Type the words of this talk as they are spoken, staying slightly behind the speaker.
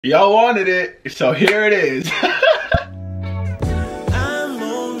Y'all wanted it, so here it is. I'm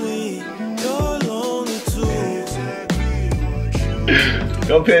lonely, you're lonely too.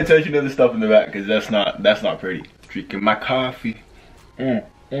 Don't pay attention to the stuff in the back, cause that's not pretty. Drinking my coffee.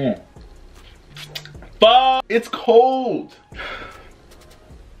 Fuck, it's cold.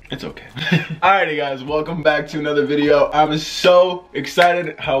 It's okay. Alrighty guys, welcome back to another video. I'm so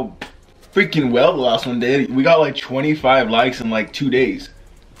excited how freaking well the last one did. We got like 25 likes in like 2 days.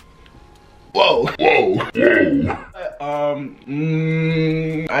 Whoa.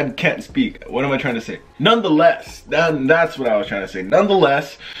 I can't speak. What am I trying to say? Nonetheless, that's what I was trying to say.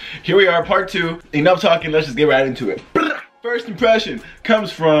 Nonetheless, here we are, part 2. Enough talking, let's just get right into it. First impression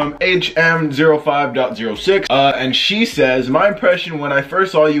comes from HM05.06, and she says, my impression when I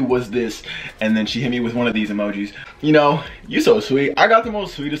first saw you was this, and then she hit me with one of these emojis. You know, you so sweet. I got the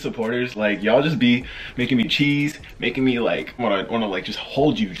most sweetest supporters. Like, y'all just be making me cheese, making me like wanna like just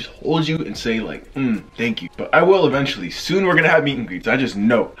hold you and say like, thank you. But I will eventually. Soon we're gonna have meet and greets. I just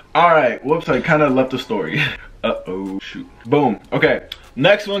know. All right, whoops, I kind of left the story. Uh-oh, shoot. Boom. Okay.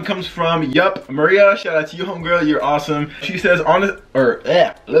 Next one comes from Yup Maria. Shout out to you, homegirl. You're awesome. She says, I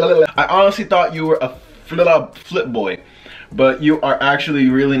honestly thought you were a flip boy, but you are actually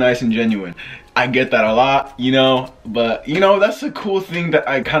really nice and genuine. I get that a lot, you know, but you know, that's a cool thing that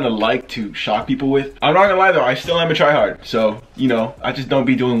I kind of like to shock people with. I'm not gonna lie though, I still am a tryhard. So, you know, I just don't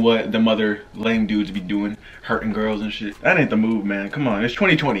be doing what them other lame dudes be doing, hurting girls and shit. That ain't the move, man. Come on, it's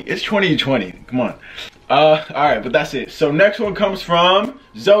 2020. It's 2020. Come on. Alright, but that's it. So next one comes from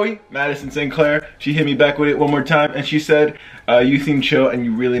Zoe Madison St. Clair. She hit me back with it one more time and she said, you seem chill and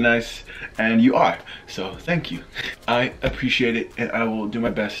you really nice, and you are. So thank you. I appreciate it and I will do my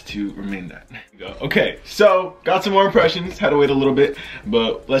best to remain that. Okay, so got some more impressions. Had to wait a little bit,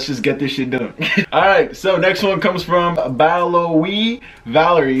 but let's just get this shit done. Alright, so next one comes from Balowie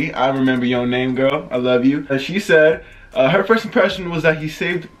Valerie. I remember your name, girl. I love you. She said, her first impression was that he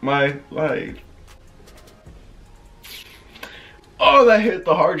saved my life. Oh, that hit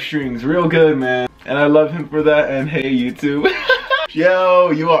the heartstrings real good, man. And I love him for that, and hey, YouTube. Yo,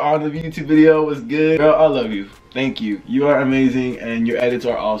 you are on the YouTube video. What's good? Girl, I love you. Thank you. You are amazing, and your edits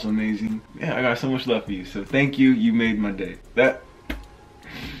are also amazing. Yeah, I got so much love for you, so thank you. You made my day. That,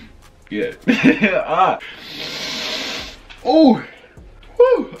 yeah. Oh,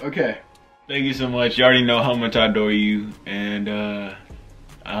 whew, okay. Thank you so much. You already know how much I adore you, and that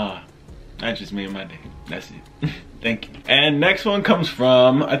just made my day. That's it. Thank you. And next one comes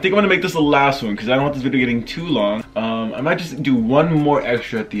from, I think I'm gonna make this the last one because I don't want this video getting too long. I might just do one more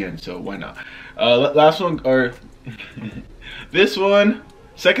extra at the end, so why not? Last one, or this one,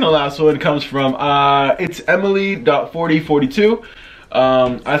 second to last one comes from, it's Emily.4042.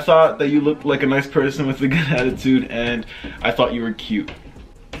 I thought that you looked like a nice person with a good attitude, and I thought you were cute.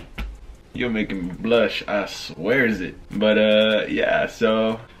 You're making me blush, I swear is it. But yeah,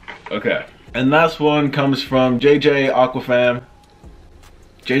 so, okay. And last one comes from JJ Aquafam.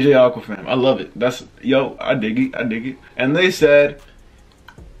 JJ Aquafam, I love it. That's, yo, I dig it, I dig it. And they said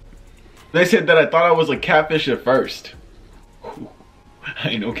that I thought I was a catfish at first. Ooh,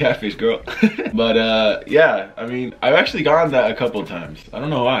 I ain't no catfish, girl. But yeah, I mean, I've actually gotten that a couple times. I don't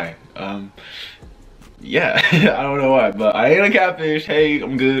know why. Yeah, I don't know why, but I ain't a catfish. Hey,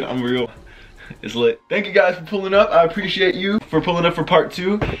 I'm good, I'm real. It's lit. Thank you guys for pulling up. I appreciate you for pulling up for part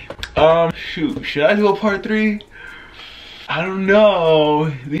 2. Shoot, should I do a part 3? I don't know.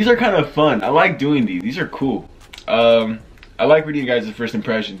 These are kind of fun. I like doing these. These are cool. I like reading you guys' first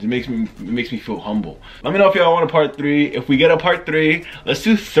impressions. It makes me feel humble. Let me know if y'all want a part 3. If we get a part 3, let's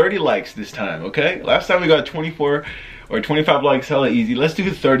do 30 likes this time, okay? Last time we got 24 or 25 likes, hella easy. Let's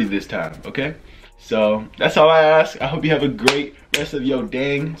do 30 this time, okay? So that's all I ask. I hope you have a great rest of your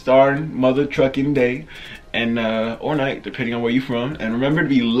dang starring mother trucking day, and or night, depending on where you're from. And remember to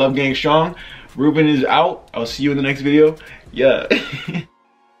be love gang strong. Ruben is out. I'll see you in the next video. Yeah.